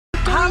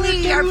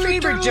Molly, our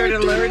favorite dirt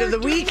alert of the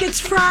week. It's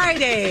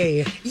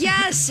Friday.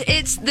 Yes,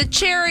 it's the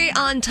cherry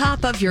on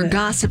top of your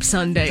Gossip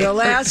Sunday. The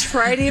last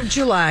Friday of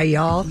July,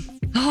 y'all.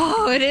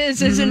 Oh, it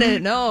is, isn't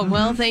it? No,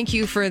 well, thank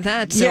you for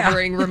that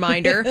sobering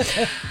reminder.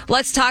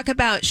 Let's talk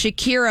about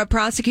Shakira.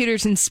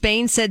 Prosecutors in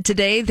Spain said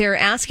today they're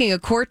asking a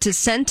court to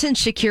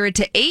sentence Shakira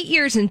to 8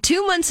 years and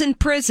 2 months in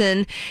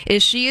prison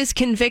if she is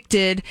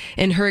convicted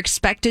in her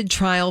expected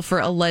trial for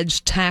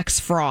alleged tax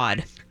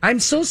fraud. I'm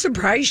so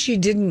surprised she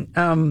didn't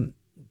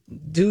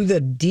do the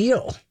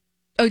deal.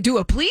 Oh, do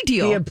a plea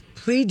deal? A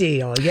plea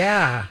deal,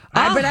 yeah.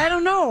 But I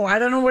don't know. I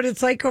don't know what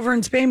it's like over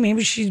in Spain.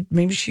 Maybe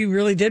she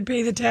really did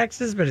pay the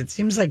taxes, but it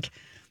seems like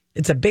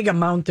it's a big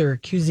amount they're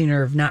accusing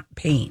her of not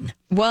paying.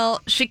 Well,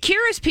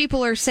 Shakira's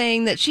people are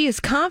saying that she is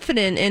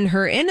confident in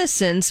her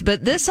innocence,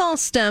 but this all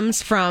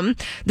stems from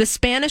the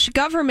Spanish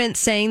government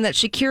saying that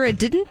Shakira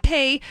didn't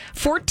pay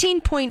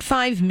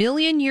 14.5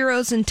 million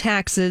euros in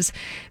taxes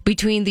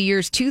between the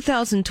years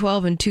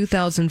 2012 and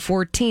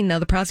 2014. Now,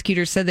 the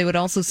prosecutors said they would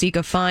also seek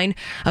a fine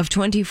of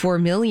 24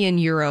 million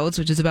euros,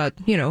 which is about,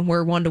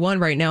 we're 1-to-1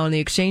 right now in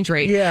the exchange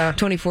rate. Yeah.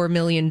 $24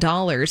 million.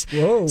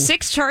 Whoa.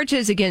 6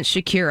 charges against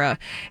Shakira,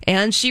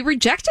 and she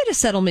rejected a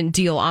settlement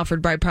deal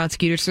offered by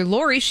prosecutors. So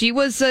Lori, she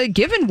was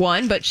given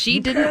one, but she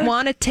didn't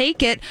want to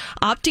take it,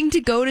 opting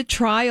to go to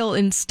trial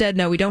instead.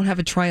 Now, we don't have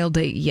a trial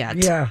date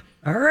yet. Yeah.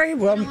 All right.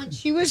 Well,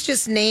 she was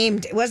just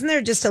named. Wasn't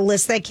there just a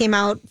list that came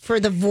out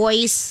for The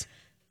Voice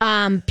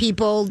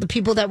people, the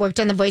people that worked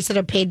on The Voice that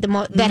are paid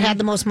that had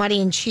the most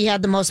money, and she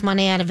had the most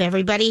money out of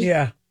everybody?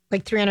 Yeah.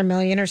 Like 300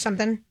 million or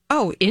something.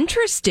 Oh,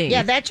 interesting.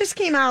 Yeah, that just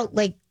came out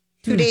like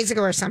 2 days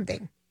ago or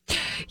something.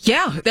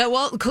 Yeah,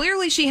 well,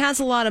 clearly she has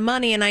a lot of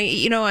money, and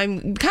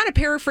I'm kind of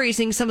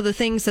paraphrasing some of the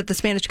things that the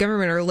Spanish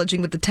government are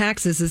alleging with the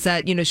taxes. Is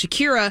that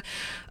Shakira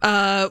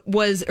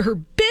her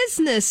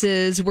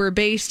businesses were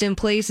based in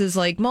places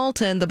like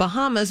Malta and the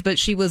Bahamas, but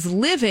she was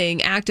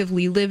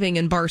actively living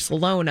in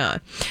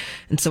Barcelona,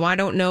 and so I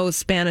don't know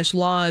Spanish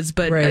laws,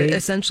 but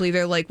essentially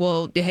they're like,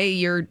 well, hey,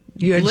 you're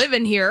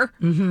living here,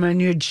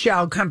 and you'd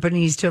shell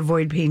companies to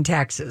avoid paying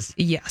taxes.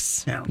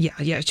 Yes, no.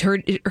 yeah.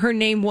 Her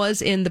name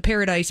was in the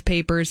Paradise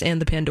Papers and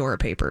the Pandora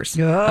Papers,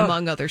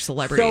 among other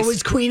celebrities. So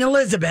was Queen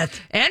Elizabeth.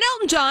 And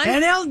Elton John.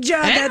 And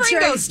that's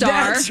Ringo right. Starr.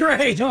 That's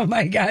right. Oh,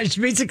 my gosh.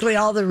 Basically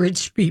all the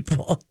rich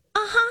people.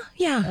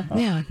 Yeah.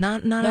 Yeah.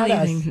 Not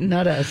anything.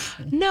 Not us.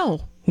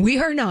 No. We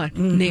are not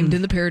named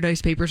in the Paradise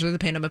Papers or the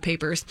Panama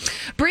Papers.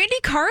 Brandi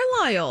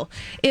Carlile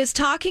is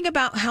talking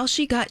about how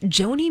she got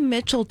Joni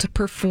Mitchell to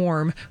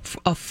perform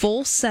a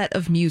full set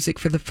of music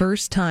for the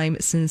first time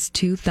since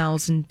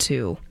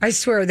 2002. I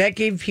swear, that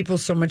gave people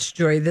so much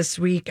joy this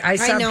week. I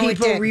saw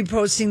people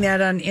reposting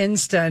that on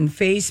Insta and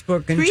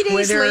Facebook and 3 Twitter. 3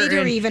 days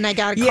later, even, I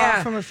got a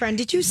call from a friend.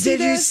 Did you see this?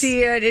 Did you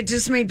see it? It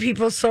just made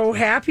people so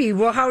happy.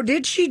 Well, how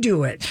did she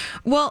do it?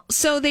 Well,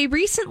 so they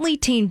recently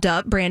teamed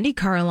up, Brandi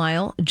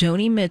Carlile,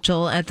 Joni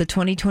Mitchell, at the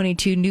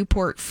 2022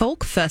 Newport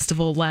Folk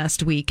Festival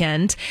last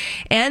weekend.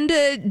 And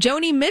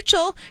Joni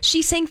Mitchell,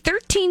 she sang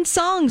 13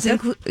 songs.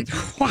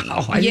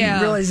 Wow, I didn't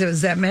realize it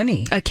was that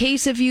many. A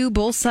Case of You,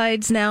 Both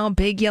Sides Now,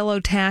 Big Yellow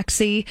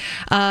Taxi.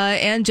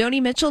 And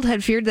Joni Mitchell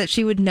had feared that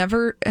she would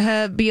never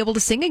be able to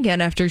sing again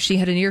after she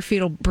had a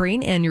near-fatal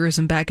brain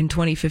aneurysm back in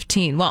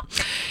 2015. Well,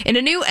 in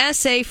a new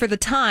essay for The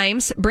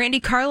Times,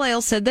 Brandi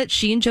Carlile said that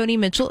she and Joni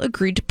Mitchell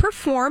agreed to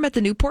perform at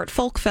the Newport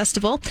Folk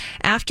Festival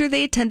after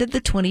they attended the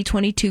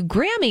 2022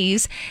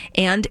 Grammys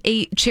and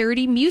a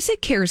charity Music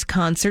Cares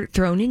concert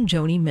thrown in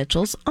Joni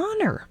Mitchell's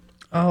honor.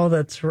 Oh,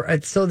 that's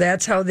right. So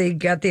that's how they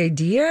got the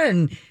idea.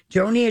 And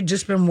Joni had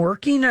just been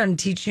working on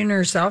teaching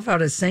herself how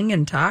to sing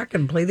and talk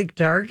and play the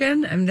guitar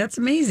again. I mean, that's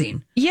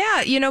amazing.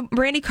 Yeah,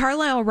 Brandi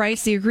Carlile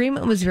writes, the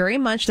agreement was very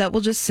much that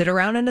we'll just sit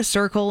around in a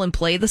circle and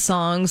play the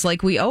songs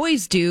like we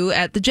always do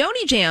at the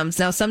Joni Jams.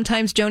 Now,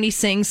 sometimes Joni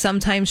sings,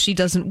 sometimes she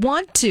doesn't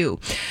want to.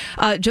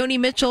 Joni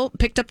Mitchell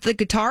picked up the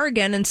guitar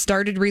again and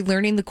started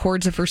relearning the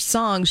chords of her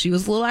songs. She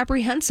was a little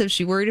apprehensive.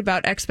 She worried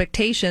about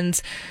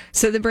expectations.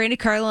 So then Brandi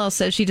Carlile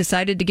says she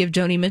decided to give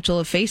Joni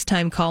Mitchell a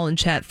FaceTime call and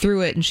chat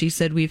through it. And she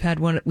said, we had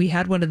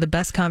one of the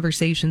best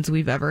conversations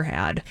we've ever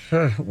had.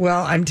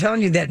 Well, I'm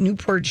telling you, that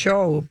Newport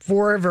show,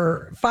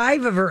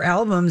 5 of her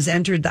albums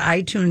entered the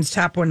iTunes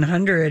Top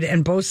 100,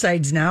 and Both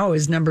Sides Now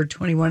is number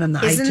 21 on the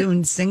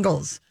iTunes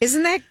singles.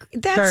 Isn't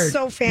that's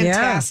so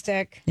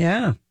fantastic?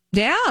 Yeah.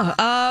 Yeah.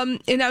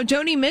 And now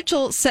Joni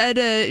Mitchell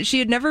said she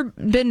had never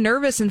been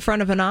nervous in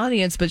front of an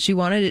audience, but she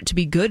wanted it to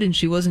be good, and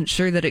she wasn't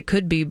sure that it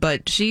could be.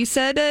 But she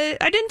said,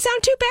 I didn't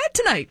sound too bad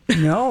tonight.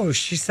 No,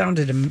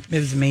 it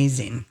was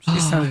amazing. She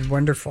sounded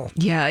wonderful.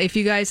 Yeah. If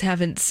you guys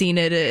haven't seen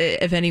it,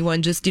 if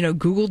anyone, just,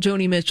 Google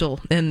Joni Mitchell,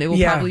 and it will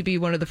probably be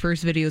one of the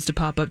first videos to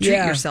pop up.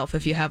 Treat yourself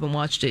if you haven't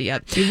watched it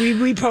yet.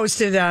 We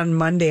posted on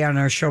Monday on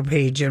our show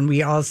page, and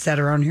we all sat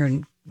around here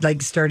and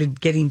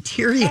started getting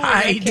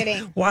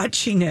teary-eyed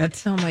watching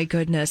it. Oh, my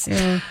goodness.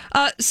 Yeah.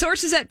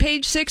 Sources at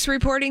Page 6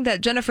 reporting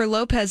that Jennifer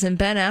Lopez and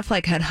Ben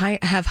Affleck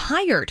have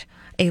hired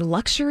a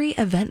luxury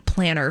event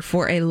planner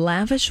for a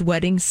lavish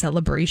wedding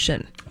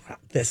celebration.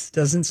 This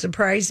doesn't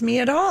surprise me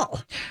at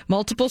all.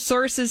 Multiple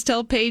sources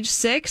tell Page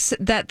Six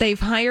that they've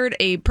hired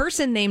a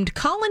person named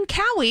Colin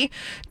Cowie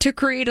to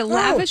create a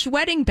lavish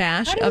wedding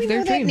bash of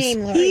their dreams.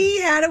 He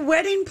had a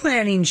wedding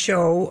planning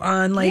show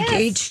on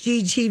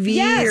HGTV.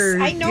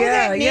 Yes, I know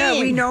that name. Yeah,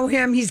 we know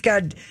him. He's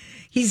got,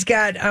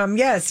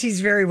 yes, he's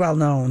very well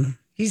known.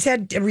 He's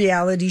had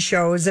reality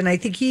shows, and I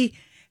think he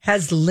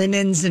has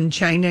linens and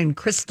china and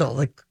crystal,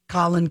 the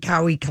Colin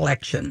Cowie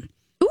collection.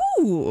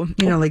 Ooh.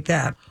 Like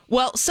that.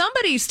 Well,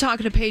 somebody's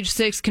talking to Page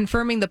Six,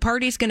 confirming the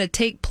party's going to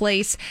take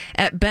place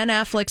at Ben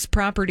Affleck's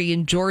property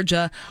in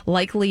Georgia,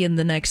 likely in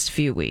the next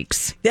few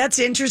weeks. That's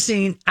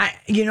interesting.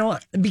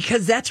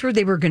 Because that's where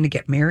they were going to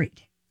get married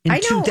in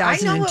 2002. I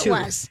know it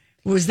was.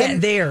 Was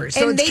that there?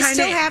 So and they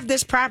still have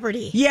this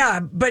property. Yeah,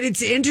 but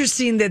it's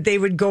interesting that they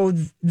would go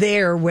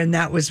there when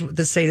that was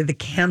the site of the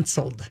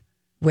canceled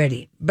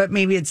wedding. But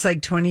maybe it's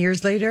like 20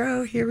 years later.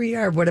 Oh, here we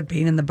are. What a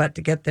pain in the butt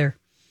to get there.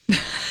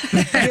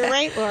 You're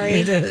right, Lori.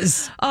 It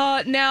is.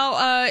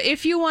 Now,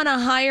 if you want to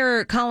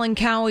hire Colin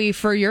Cowie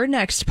for your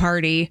next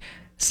party,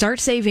 start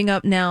saving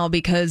up now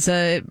because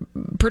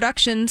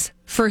productions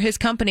for his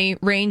company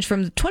range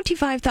from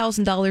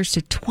 $25,000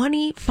 to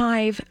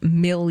 $25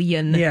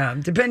 million. Yeah,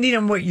 depending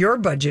on what your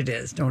budget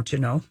is, don't you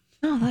know?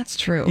 Oh, that's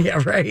true.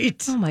 Yeah,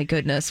 right. Oh, my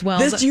goodness. Well,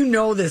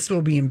 this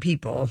will be in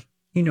people.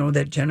 You know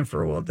that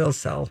they'll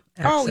sell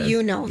access. Oh,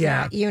 you know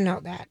that. You know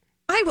that.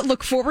 I would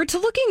look forward to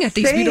looking at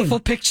these beautiful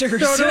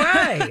pictures. So do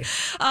I.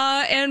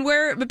 And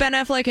where Ben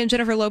Affleck and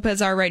Jennifer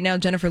Lopez are right now,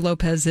 Jennifer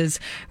Lopez is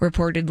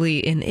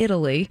reportedly in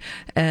Italy,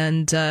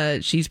 and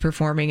she's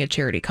performing a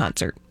charity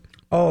concert.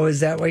 Oh, is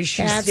that why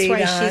she stayed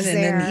on? And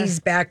there. then he's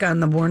back on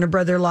the Warner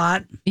Brother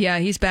lot? Yeah,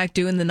 he's back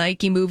doing the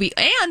Nike movie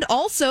and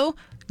also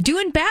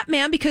doing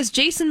Batman because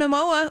Jason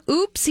Momoa,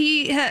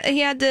 he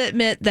had to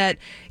admit that,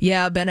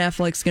 Ben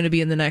Affleck's going to be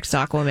in the next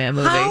Aquaman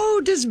movie.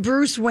 How does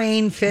Bruce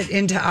Wayne fit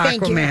into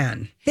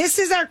Aquaman? This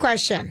is our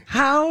question.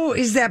 How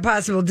is that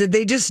possible? Did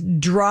they just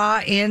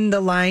draw in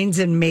the lines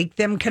and make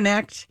them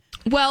connect?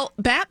 Well,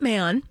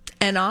 Batman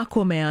and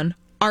Aquaman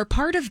are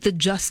part of the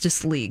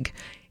Justice League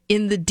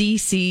in the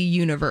DC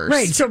universe.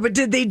 Right. So, but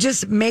did they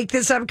just make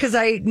this up? Because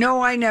I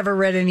never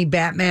read any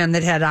Batman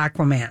that had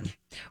Aquaman.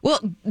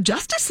 Well,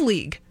 Justice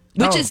League.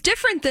 Which is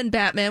different than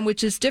Batman,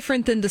 which is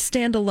different than the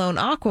standalone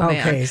Aquaman.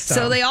 Okay,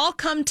 so they all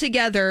come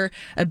together,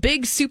 a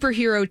big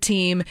superhero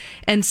team.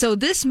 And so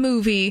this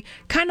movie,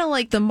 kind of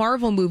like the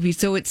Marvel movie,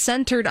 so it's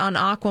centered on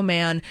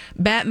Aquaman.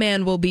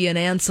 Batman will be an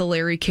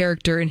ancillary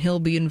character and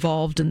he'll be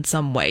involved in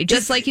some way.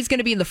 Just like he's going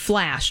to be in The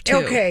Flash, too.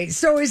 Okay,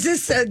 so is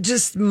this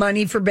just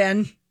money for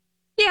Ben?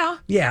 Yeah.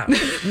 Yeah.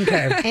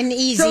 Okay. And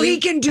easy. So he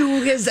can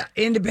do his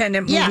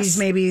independent movies,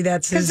 maybe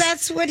that's his... Because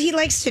that's what he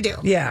likes to do.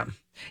 Yeah.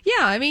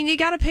 Yeah, I mean, you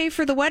got to pay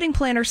for the wedding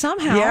planner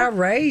somehow. Yeah,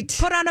 right.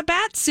 Put on a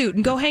bat suit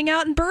and go hang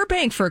out in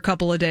Burbank for a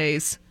couple of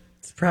days.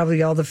 It's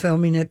probably all the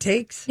filming it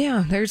takes.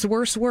 Yeah, there's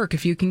worse work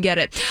if you can get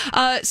it.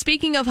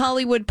 Speaking of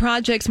Hollywood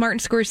projects, Martin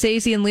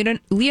Scorsese and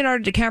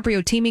Leonardo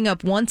DiCaprio teaming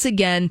up once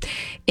again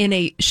in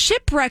a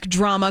shipwreck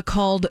drama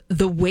called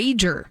The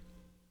Wager.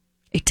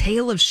 A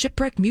tale of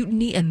shipwreck,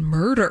 mutiny, and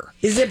murder.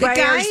 Is it by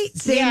our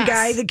same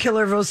guy, the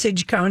killer of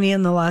Osage County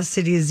and the Lost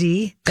City of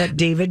Z? That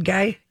David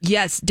guy?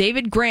 Yes,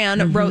 David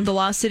Gran wrote The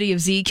Lost City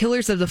of Z,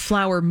 Killers of the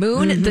Flower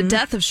Moon, The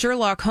Death of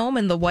Sherlock Holmes,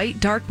 and The White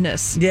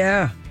Darkness.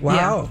 Yeah. Wow.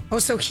 Yeah. Oh,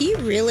 so he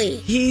really...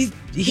 He's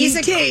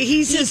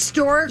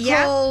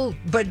historical,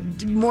 but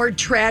more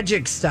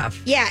tragic stuff.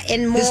 Yeah,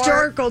 and more...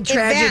 Historical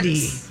tragedy.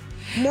 Events.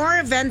 More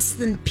events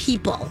than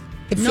people.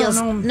 No.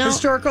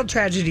 Historical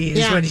tragedy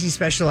is what he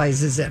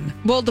specializes in.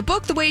 Well, the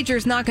book The Wager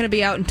is not going to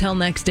be out until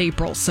next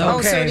April.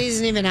 So so it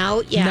isn't even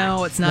out yet?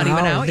 No, it's not even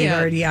out they've yet. They've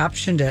already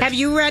optioned it. Have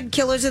you read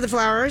Killers of the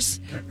Flowers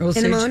in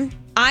the Moon?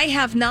 I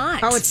have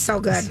not. Oh, it's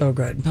so good. So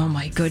good. Oh,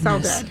 my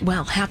goodness. So good.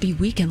 Well, happy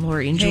weekend,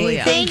 Lori and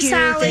Julia. Thanks,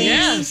 Holly.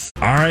 Yes.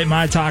 All right,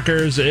 my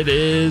talkers, it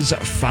is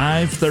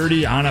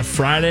 5:30 on a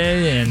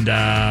Friday, and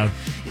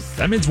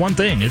that means one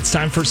thing. It's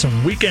time for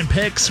some weekend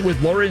picks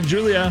with Lori and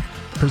Julia,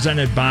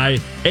 presented by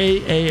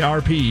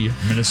AARP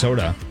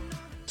Minnesota.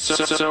 So,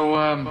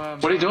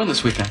 what are you doing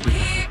this weekend?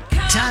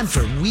 Time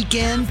for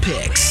weekend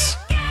picks,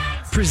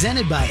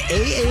 presented by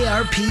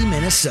AARP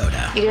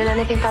Minnesota. You doing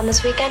anything fun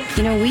this weekend?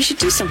 You know, we should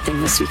do something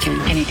this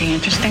weekend. Anything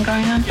interesting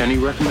going on? Any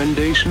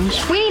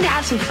recommendations? We need to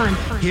have some fun.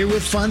 Here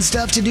with fun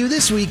stuff to do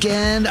this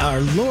weekend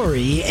are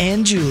Lori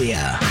and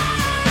Julia.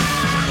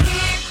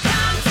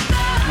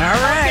 All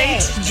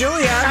right,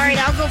 Julia. All right,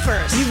 I'll go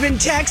first. You've been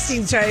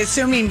texting, so I'm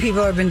assuming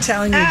people have been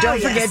telling you,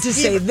 don't forget to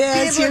say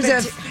this.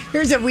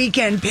 Here's a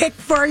weekend pick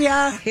for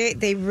you.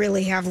 They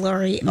really have,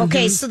 Lori.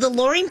 Okay, so the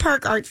Loring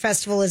Park Art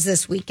Festival is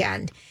this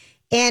weekend,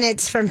 and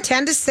it's from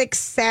 10 to 6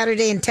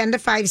 Saturday and 10 to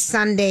 5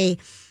 Sunday.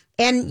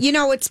 And, you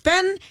know, it's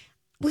been...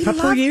 A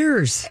couple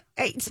years.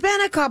 It's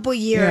been a couple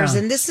years,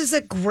 and this is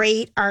a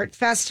great art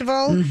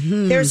festival.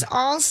 There's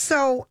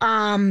also...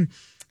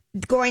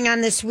 going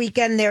on this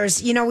weekend,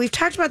 there's, we've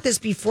talked about this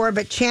before,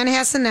 but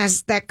Chanhassen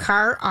has that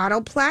car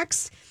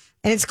Autoplex,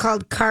 and it's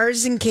called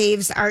Cars and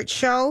Caves Art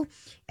Show.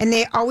 and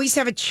they always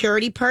have a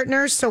charity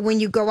partner. So when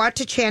you go out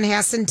to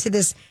Chanhassen to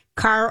this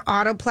car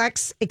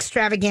Autoplex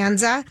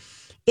extravaganza,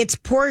 it's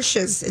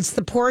Porsche's. It's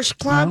the Porsche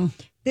Club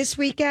this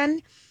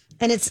weekend,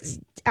 and it's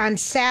on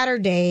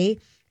Saturday.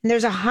 And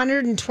there's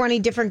 120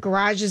 different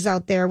garages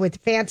out there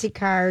with fancy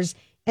cars,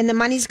 and the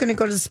money's going to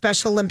go to the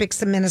Special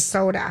Olympics in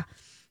Minnesota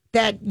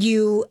that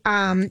you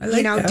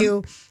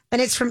do.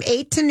 And it's from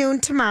 8 to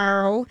noon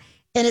tomorrow,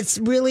 and it's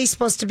really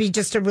supposed to be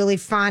just a really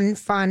fun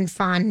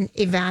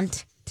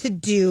event to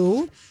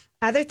do.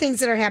 Other things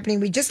that are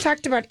happening, we just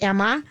talked about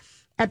Emma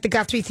at the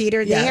Guthrie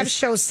Theater. They have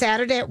shows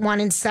Saturday at 1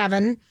 and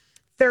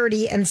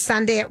 7:30 and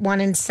Sunday at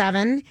 1 and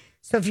 7.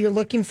 So if you're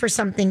looking for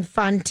something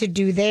fun to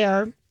do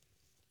there.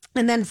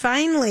 And then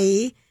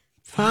finally,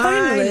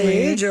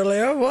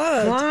 Julia,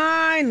 what?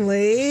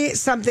 Finally,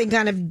 something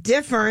kind of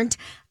different.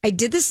 I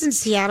did this in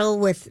Seattle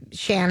with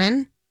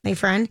Shannon, my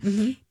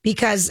friend,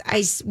 because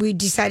we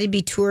decided to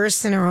be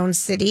tourists in our own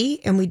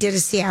city, and we did a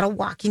Seattle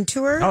walking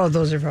tour. Oh,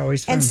 those are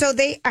always fun. And so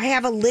I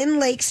have a Lynn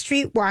Lake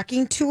Street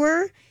walking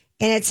tour,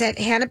 and it's at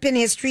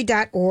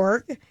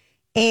hennepinhistory.org.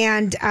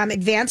 And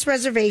advanced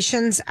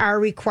reservations are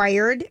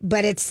required,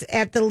 but it's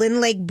at the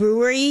Lynn Lake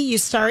Brewery. You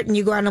start and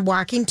you go on a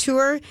walking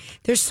tour.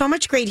 There's so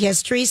much great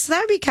history, so that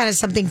would be kind of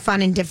something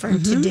fun and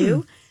different to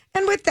do.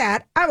 And with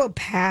that, I will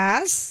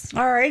pass.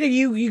 All right.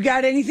 You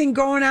got anything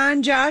going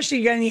on, Josh?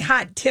 You got any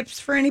hot tips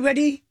for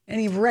anybody?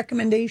 Any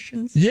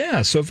recommendations?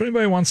 Yeah, so if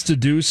anybody wants to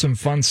do some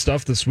fun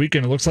stuff this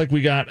weekend, it looks like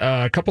we got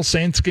a couple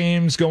Saints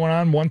games going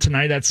on. One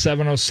tonight at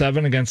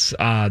 7:07 against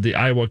the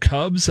Iowa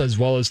Cubs, as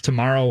well as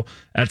tomorrow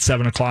at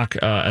 7 o'clock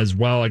as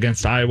well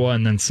against Iowa,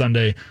 and then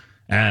Sunday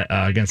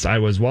against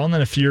Iowa as well. And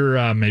then if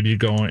you're maybe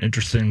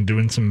interested in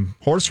doing some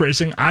horse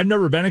racing, I've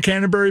never been to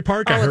Canterbury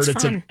Park. I heard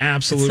it's an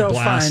absolute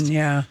blast. Fun,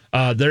 yeah.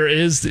 There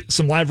is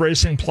some live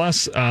racing,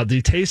 plus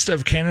the Taste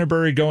of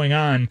Canterbury going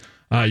on.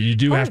 You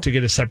do have to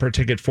get a separate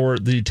ticket for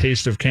the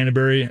Taste of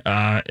Canterbury,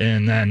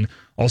 and then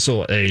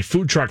also a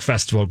food truck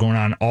festival going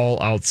on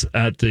all out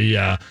at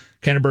the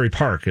Canterbury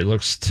Park. It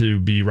looks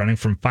to be running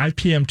from 5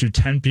 p.m. to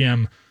 10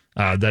 p.m.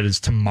 That is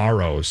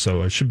tomorrow,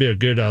 so it should be a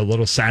good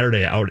little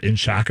Saturday out in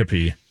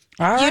Shakopee.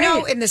 All right. You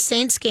know, in the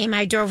Saints game,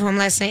 I drove home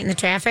last night in the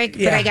traffic,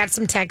 but I got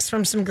some texts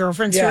from some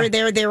girlfriends who were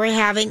there. They were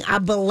having a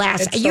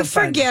blast. You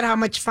forget how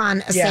much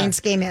fun a Saints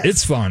game is.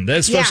 It's fun,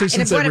 especially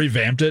since they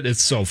revamped it.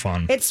 It's so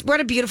fun. What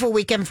a beautiful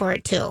weekend for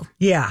it, too.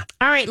 Yeah.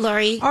 All right,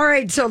 Lori. All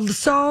right,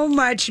 so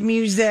much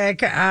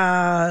music.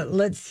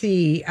 Let's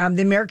see.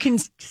 The American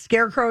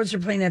Scarecrows are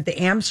playing at the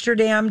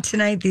Amsterdam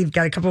tonight. They've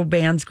got a couple of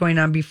bands going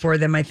on before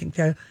them. I think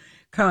they'll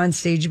come on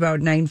stage about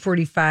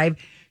 9:45.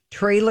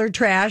 Trailer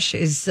Trash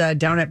is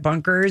down at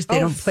Bunkers. They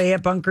don't play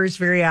at Bunkers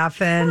very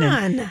often.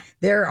 Fun. And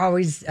they're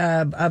always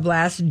a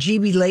blast.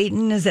 GB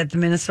Layton is at the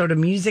Minnesota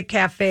Music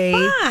Cafe.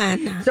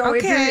 Fun. So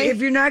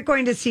if you're not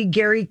going to see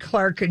Gary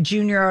Clark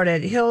Jr. out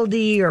at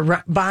Hildy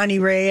or Bonnie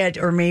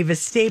Raitt or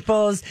Mavis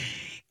Staples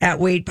at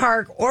Wade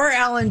Park or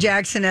Alan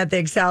Jackson at the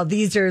Excel,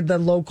 these are the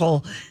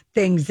local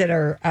things that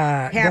are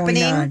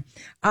happening going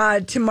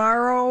on.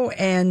 Tomorrow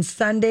and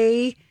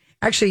Sunday,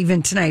 actually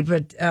even tonight,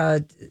 but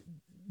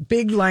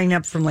big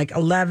lineup from like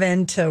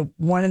 11 to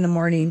 1 in the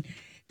morning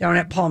down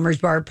at Palmer's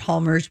Bar,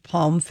 Palmer's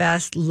Palm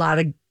Fest. A lot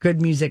of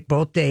good music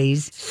both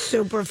days.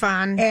 Super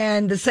fun.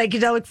 And the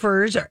Psychedelic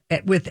Furs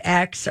with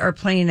X are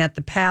playing at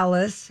the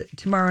Palace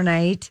tomorrow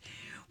night,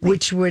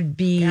 which would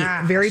be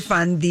very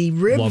fun. The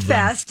Rib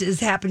Fest is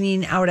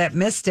happening out at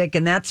Mystic,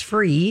 and that's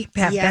free.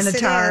 Pat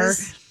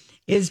Benatar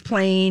is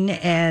playing,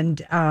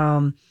 and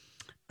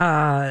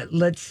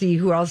let's see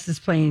who else is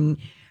playing.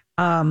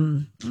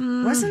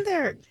 Wasn't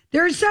there?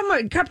 There's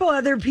a couple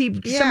other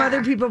people, some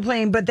other people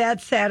playing, but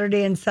that's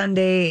Saturday and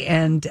Sunday.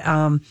 And,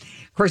 of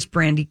course,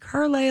 Brandi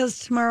Carlile's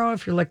tomorrow,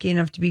 if you're lucky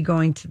enough to be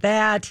going to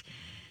that.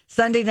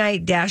 Sunday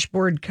night,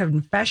 Dashboard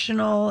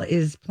Confessional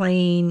is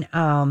playing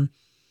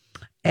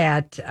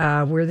at,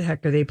 where the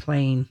heck are they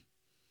playing?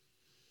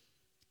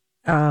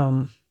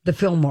 The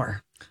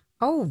Fillmore.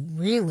 Oh,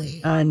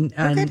 really? Look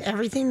at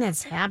everything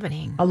that's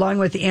happening. Along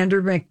with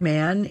Andrew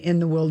McMahon in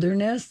the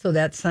Wilderness. So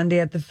that's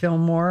Sunday at the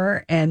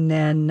Fillmore. And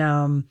then,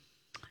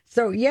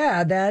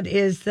 that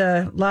is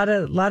a lot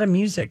of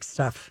music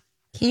stuff.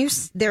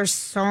 There's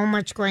so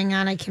much going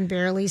on. I can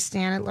barely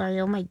stand it, Laurie.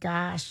 Oh my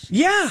gosh.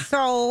 Yeah.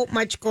 So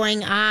much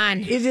going on.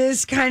 It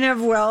is kind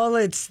of,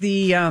 it's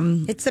the,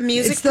 it's a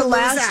music. It's the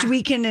last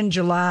weekend in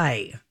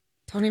July.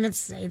 Don't even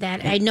say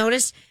that. I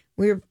noticed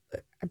I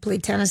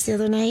played tennis the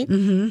other night,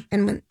 and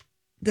when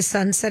the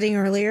sun's setting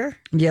earlier,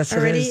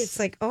 already, it's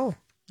like, I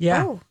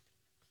know.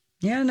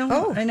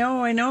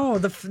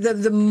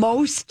 The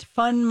most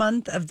fun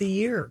month of the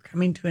year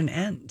coming to an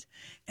end,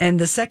 and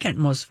the second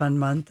most fun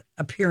month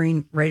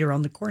appearing right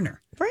around the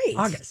corner. Right,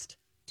 August.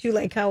 Do you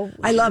like how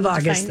I love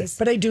August?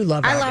 But I do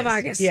love August. I love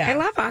August. Yeah, I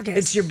love August.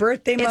 It's your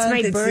birthday month.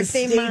 It's my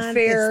birthday month.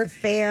 Fair. It's the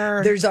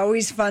fair. There's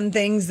always fun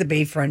things. The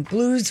Bayfront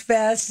Blues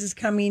Fest is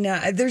coming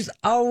up. There's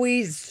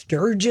always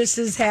Sturgis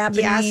is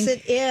happening. Yes,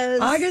 it is.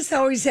 August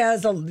always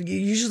has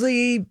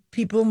usually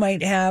people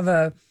might have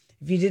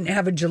if you didn't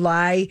have a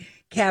July,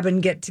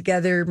 cabin get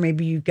together.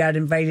 Maybe you got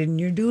invited and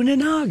you're doing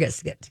an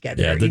August get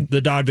together. Yeah,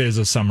 the dog days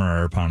of summer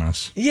are upon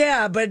us.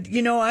 Yeah, but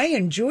I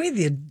enjoy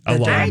the I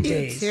love dog them.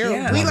 days. Too.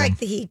 Yeah. We like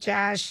the heat,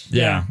 Josh.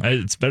 Yeah,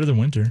 it's better than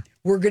winter.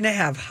 We're going to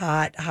have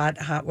hot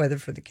weather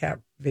for the Cat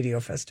Video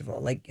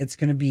Festival. Like it's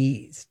going to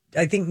be,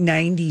 I think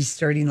 90s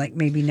starting like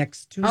maybe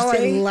next Tuesday. Oh,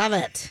 I love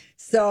it.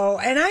 So,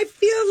 and I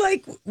feel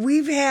like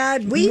we've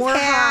had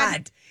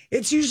hot.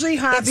 It's usually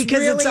hot because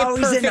really it's a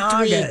always in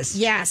perfect week. August.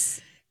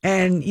 Yes.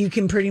 And you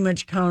can pretty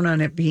much count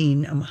on it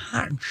being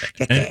hot and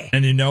sticky.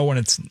 And when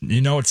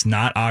it's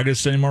not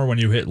August anymore when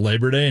you hit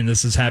Labor Day, and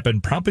this has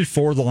happened probably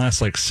for the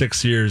last like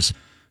 6 years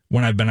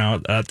when I've been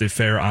out at the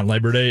fair on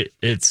Labor Day.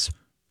 It's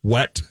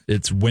wet,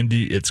 it's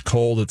windy, it's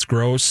cold, it's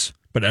gross.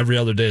 But every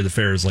other day, the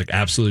fair is like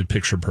absolutely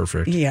picture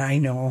perfect. Yeah, I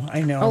know.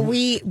 Oh,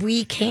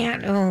 we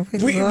can't. Oh,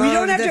 We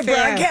don't have to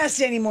fair. broadcast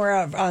anymore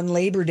on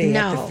Labor Day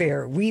at the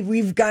fair.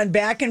 We've gone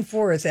back and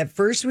forth. At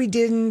first we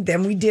didn't,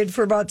 then we did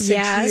for about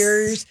 6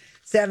 years,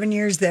 7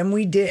 years, then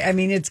we did. I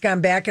mean, it's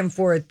gone back and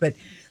forth. But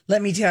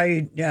let me tell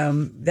you,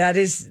 that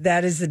is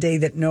the day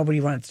that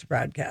nobody wants to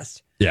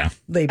broadcast. Yeah.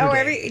 Labor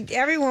Day.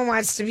 Everyone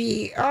wants to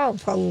be. Oh,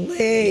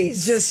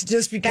 please!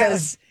 Just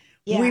because.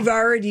 We've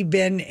already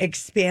been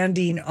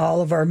expanding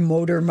all of our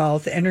motor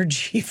mouth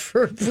energy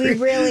for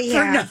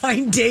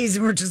 9 days,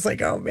 and we're just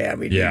like, oh man,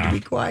 we need to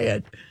be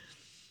quiet.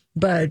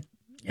 But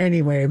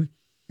anyway,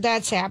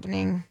 that's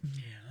happening.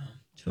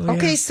 So,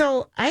 okay,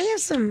 so I have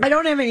some. I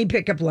don't have any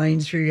pickup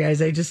lines for you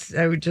guys.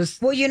 I would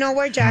just. Well, you know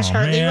where Josh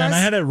Hartley was? I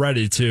had it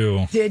ready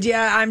too. Did ya?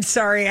 I'm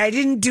sorry, I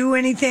didn't do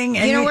anything.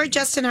 You know where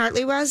Justin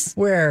Hartley was?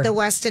 Where? The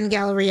Westin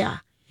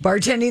Galleria.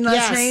 Bartending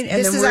last night,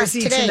 and then where's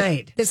he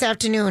tonight? This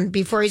afternoon,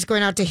 before he's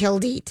going out to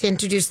Hildy to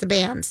introduce the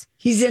bands.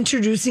 He's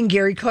introducing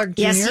Gary Clark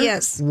Jr.? Yes, he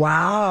is.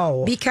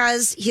 Wow.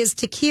 Because his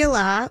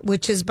tequila,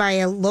 which is by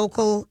a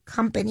local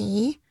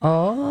company.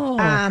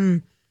 Oh.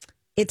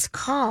 It's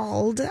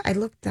called, I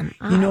looked them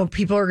up.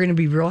 People are going to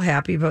be real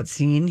happy about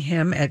seeing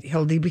him at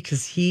Hildy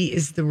because he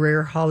is the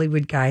rare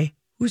Hollywood guy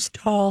who's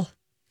tall.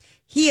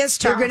 He is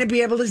tall. They're going to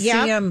be able to see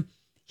him.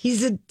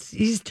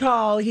 He's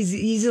tall. He's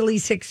easily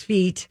 6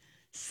 feet.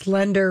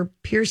 Slender,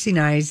 piercing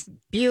eyes.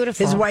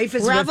 Beautiful. His wife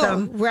is with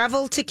him.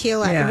 Revel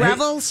Tequila. Yeah.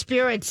 Revel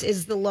Spirits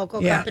is the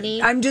local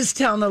company. I'm just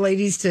telling the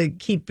ladies to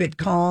keep it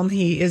calm.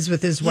 He is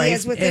with his wife. He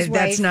is with his wife.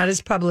 That's not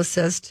his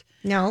publicist.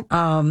 No.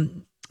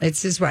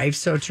 It's his wife.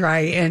 So try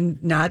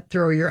and not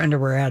throw your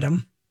underwear at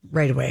him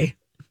right away.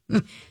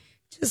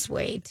 Just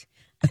wait.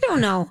 I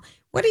don't know.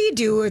 What do you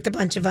do with a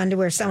bunch of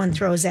underwear someone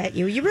throws at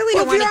you? You really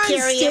don't want to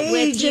carry it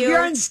with you. If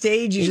you're on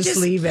stage, you just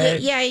leave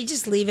it. Yeah, you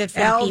just leave it for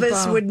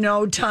Elvis people. would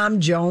know. Tom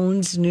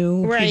Jones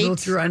knew people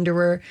threw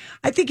underwear.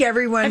 I think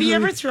everyone. Have you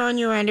ever thrown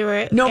your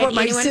underwear? No, but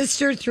my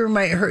sister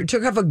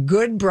took off a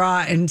good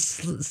bra and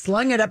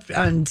slung it up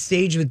on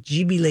stage with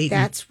GB Layton.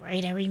 That's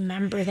right. I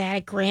remember that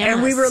at Grandma's.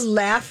 And we were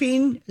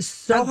laughing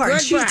so hard.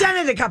 She's done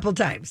it a couple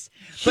times.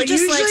 But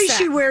usually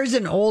she wears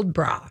an old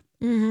bra.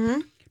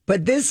 Mm-hmm.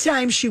 But this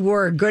time she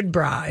wore a good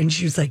bra, and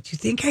she was like, "Do you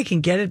think I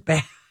can get it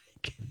back?"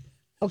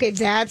 Okay,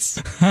 that's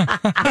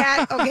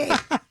that. Okay,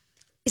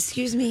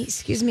 excuse me,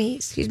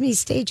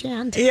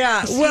 stagehand.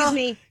 Yeah, excuse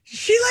me.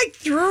 She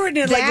threw it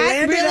and that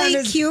landed really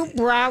on his cute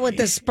bra with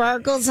the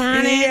sparkles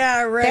on it.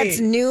 Yeah, right. That's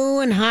new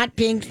and hot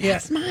pink.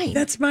 That's mine.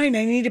 That's mine.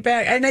 I need it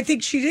back, and I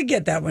think she did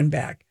get that one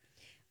back.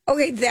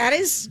 Okay, that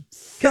is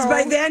because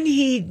by then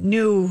he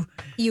knew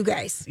you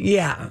guys.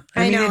 Yeah,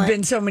 I mean, it'd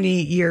been so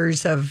many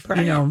years of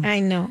I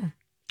know.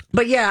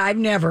 But yeah, I've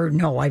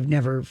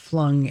never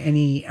flung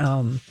any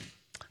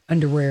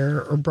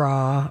underwear or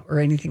bra or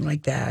anything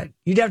like that.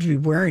 You'd have to be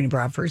wearing a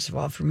bra, first of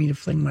all, for me to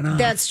fling one on.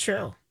 That's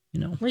true.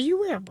 Well, you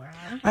wear a bra.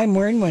 I'm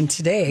wearing one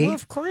today. Well,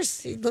 of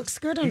course. It looks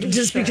good under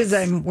just because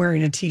I'm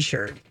wearing a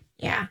T-shirt.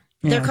 Yeah.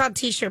 They're called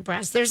T-shirt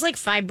bras. There's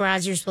 5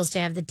 bras you're supposed to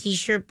have. The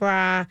T-shirt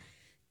bra,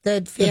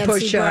 the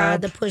fancy bra,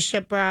 the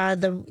push-up bra,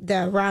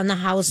 the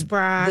around-the-house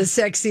bra. The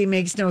sexy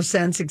makes no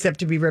sense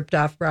except to be ripped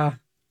off bra.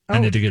 I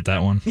need to get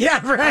that one.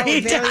 Yeah, right.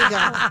 Oh, there you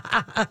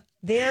go.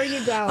 There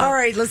you go. All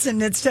right, listen,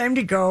 it's time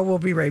to go. We'll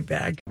be right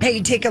back. Hey,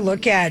 take a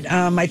look at,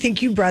 I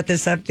think you brought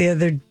this up the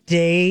other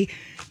day,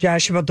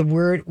 Josh, about the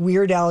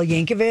Weird Al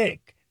Yankovic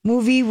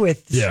movie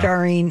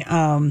starring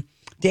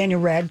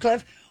Daniel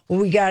Radcliffe.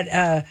 Well, we got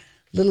a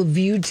little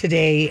view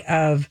today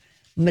of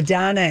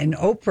Madonna and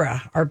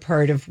Oprah are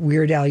part of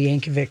Weird Al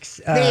Yankovic's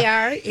they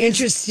are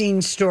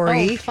interesting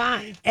story. Oh,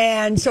 fine.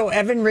 And so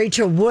Evan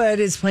Rachel Wood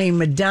is playing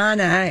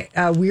Madonna.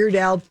 Weird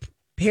Al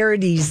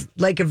parodies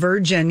Like a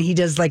Virgin. He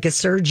does Like a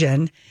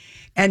Surgeon.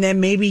 And then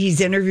maybe he's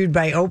interviewed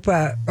by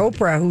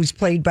Oprah, who's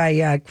played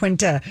by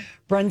Quinta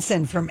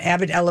Brunson from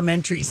Abbott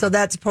Elementary. So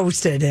that's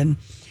posted. And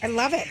I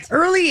love it.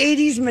 Early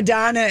 80s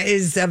Madonna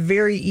is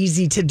very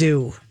easy to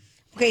do.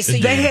 Okay, so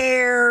the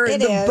hair, the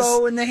is.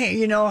 bow in the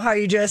hair, how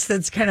you dress,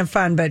 that's kind of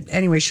fun. But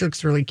anyway, she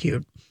looks really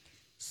cute.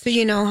 So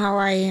you know how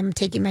I am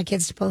taking my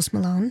kids to Post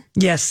Malone?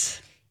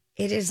 Yes.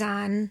 It is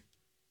on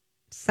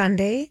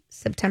Sunday,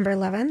 September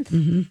 11th.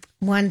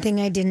 Mm-hmm. One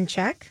thing I didn't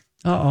check.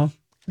 Uh-oh.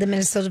 The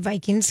Minnesota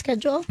Vikings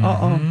schedule.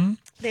 Uh-oh.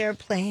 They're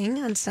playing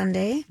on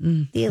Sunday,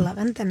 the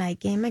 11th, the night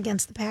game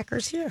against the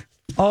Packers here.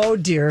 Oh,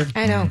 dear.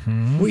 I know.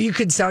 Well, you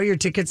could sell your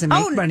tickets and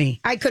make money.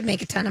 I could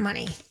make a ton of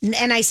money.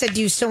 And I said,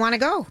 do you still want to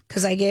go?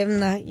 Because I gave them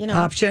the,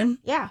 option.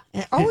 Yeah.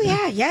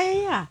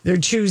 Yeah. They're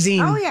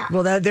choosing. Oh, yeah.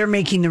 Well, they're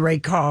making the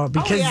right call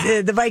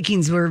because the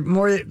Vikings were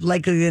more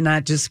likely than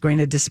not just going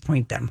to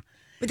disappoint them.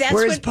 But that's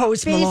Whereas what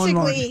Post Malone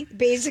won't.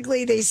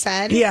 basically they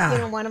said.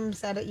 Yeah. One of them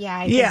said it.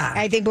 Yeah.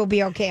 I think we'll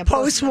be okay.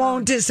 Post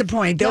won't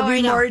disappoint. They'll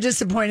be more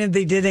disappointed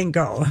they didn't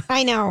go.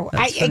 I know.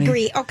 I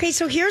agree. Okay,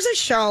 so here's a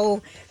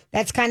show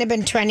that's kind of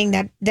been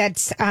trending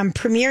that's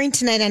premiering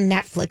tonight on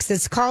Netflix.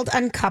 It's called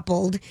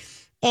Uncoupled,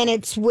 and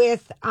it's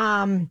with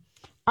Neil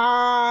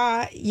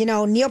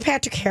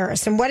Patrick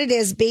Harris. And what it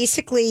is,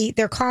 basically,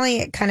 they're calling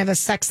it kind of a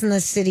Sex and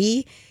the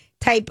City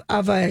type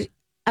of a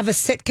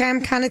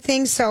sitcom kind of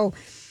thing. So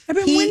I've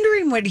been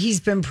wondering what he's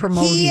been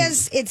promoting.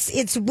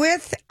 It's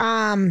with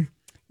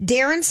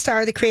Darren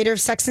Star, the creator of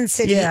Sex and the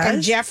City,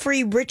 and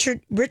Jeffrey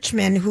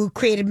Richman, who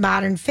created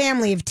Modern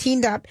Family, have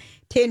teamed up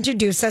to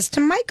introduce us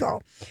to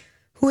Michael,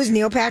 who is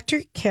Neil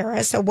Patrick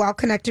Harris, a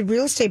well-connected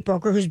real estate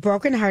broker who's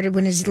brokenhearted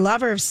when his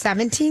lover of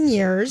 17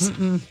 years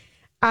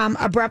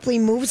abruptly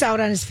moves out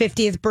on his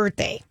 50th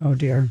birthday. Oh,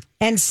 dear.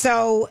 And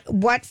so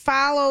what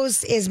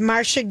follows is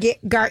Marcia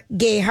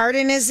Gay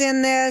Harden is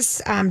in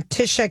this.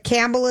 Tisha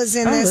Campbell is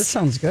in this. Oh, this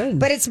sounds good.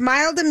 But it's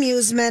mild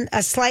amusement,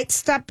 a slight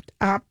step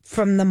up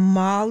from the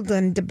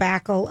maudlin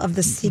debacle of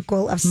the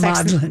sequel of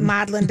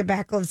Maudlin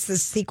debacle of the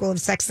sequel of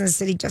Sex and the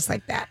City, just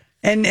like that.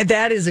 And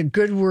that is a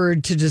good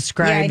word to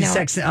describe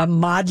sex, a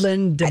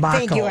maudlin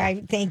debacle.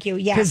 Thank you.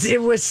 Yes. Because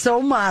it was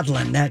so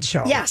maudlin, that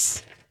show.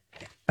 Yes.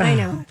 I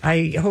know.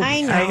 I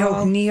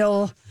hope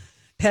Neil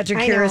Patrick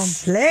Harris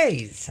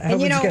slays. I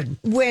hope it's good.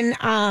 When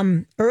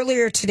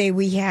earlier today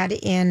we had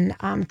in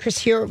Chris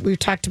here, we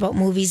talked about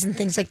movies and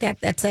things like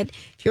that. That said,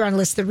 if you're on a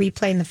list, the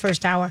replay in the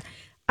first hour,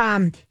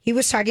 he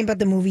was talking about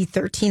the movie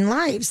 13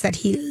 Lives that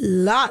he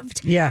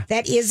loved. Yeah.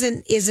 That is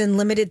in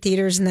limited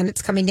theaters and then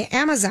it's coming to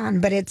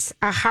Amazon. But it's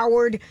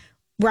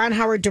Ron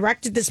Howard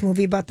directed this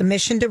movie about the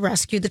mission to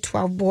rescue the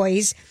 12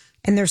 boys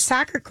and their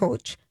soccer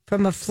coach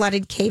from a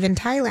flooded cave in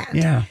Thailand.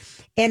 Yeah.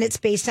 And it's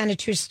based on a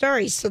true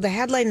story. So the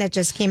headline that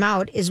just came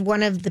out is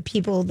one of the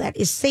people that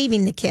is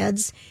saving the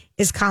kids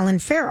is Colin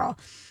Farrell.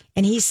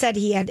 And he said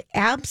he had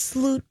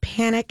absolute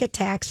panic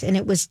attacks and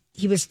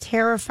he was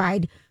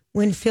terrified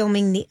when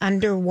filming the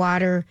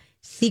underwater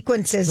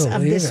sequences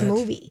of this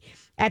movie.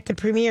 At the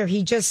premiere,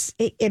 he just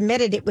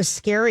admitted it was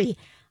scary.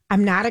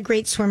 I'm not a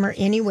great swimmer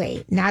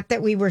anyway. Not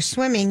that we were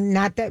swimming,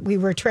 not that we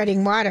were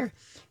treading water.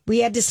 We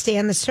had to stay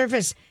on the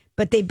surface,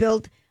 but they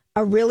built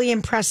a really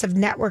impressive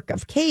network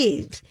of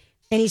caves.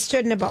 And he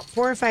stood in about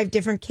 4 or 5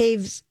 different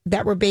caves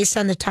that were based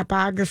on the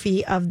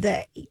topography of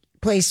the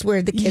place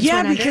where the kids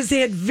went under. Because they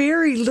had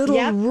very little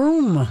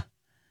room.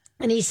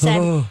 And he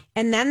said,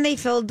 and then they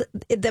filled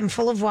them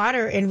full of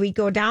water and we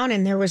go down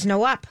and there was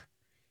no up.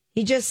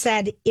 He just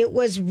said it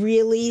was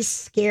really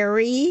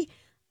scary.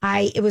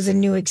 It was a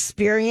new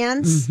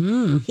experience.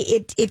 Mm-hmm.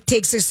 It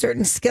takes a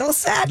certain skill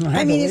set.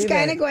 I mean, it's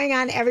kind of going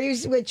on every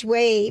which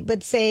way,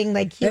 but saying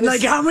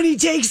how many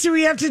takes do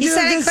we have to do? He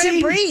said I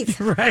couldn't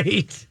breathe.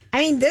 Right. I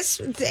mean,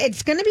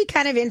 it's going to be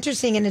kind of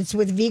interesting, and it's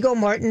with Viggo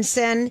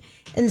Mortensen,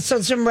 and so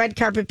some red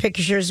carpet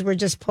pictures were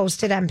just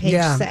posted on page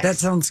 6. Yeah, that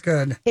sounds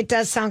good. It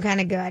does sound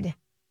kind of good.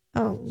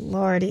 Oh,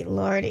 lordy.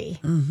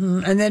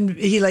 Mm-hmm. And then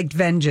he liked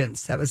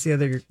Vengeance. That was the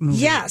other movie.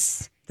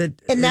 Yes.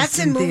 And that's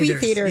in movie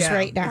theaters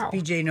right now.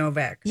 BJ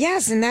Novak.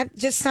 Yes, and that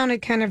just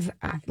sounded kind of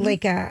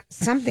like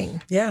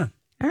something. Yeah.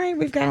 All right,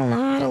 we've got a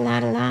lot. A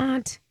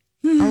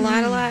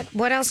lot.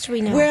 What else do we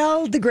know?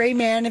 Well, The Gray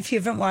Man, if you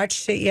haven't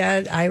watched it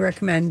yet, I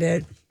recommend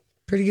it.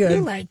 Pretty good.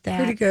 You like that.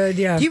 Pretty good,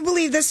 yeah. Do you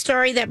believe this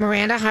story that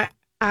Miranda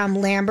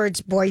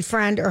Lambert's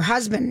boyfriend or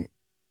husband,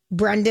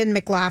 Brendan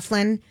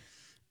McLaughlin,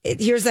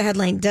 here's the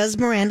headline, does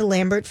Miranda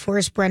Lambert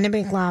force Brendan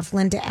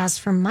McLaughlin to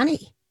ask for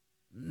money?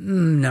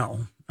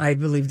 No. I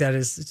believe that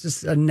is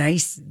just a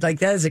nice,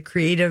 that is a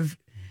creative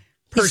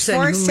person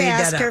who made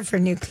that ask her for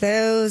new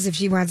clothes if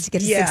she wants to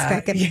get a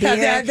six-pack of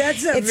beer.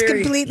 It's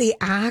completely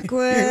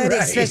awkward,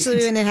 especially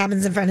when it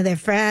happens in front of their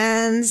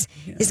friends.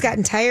 Yeah. He's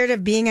gotten tired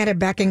of being at a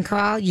beck and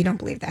call. You don't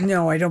believe that?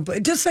 No, I don't.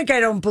 Just like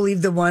I don't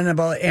believe the one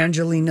about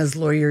Angelina's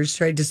lawyers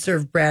tried to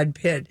serve Brad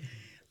Pitt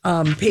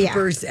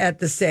papers at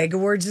the SAG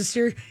Awards this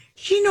year.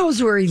 She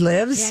knows where he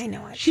lives. Yeah, I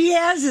know it. She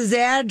has his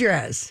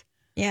address.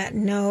 Yeah,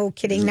 no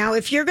kidding. Now,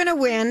 if you're going to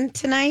win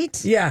tonight,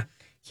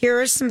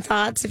 here are some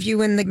thoughts. If you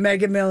win the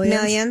Mega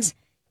Millions,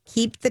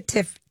 keep the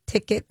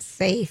ticket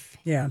safe. Yeah.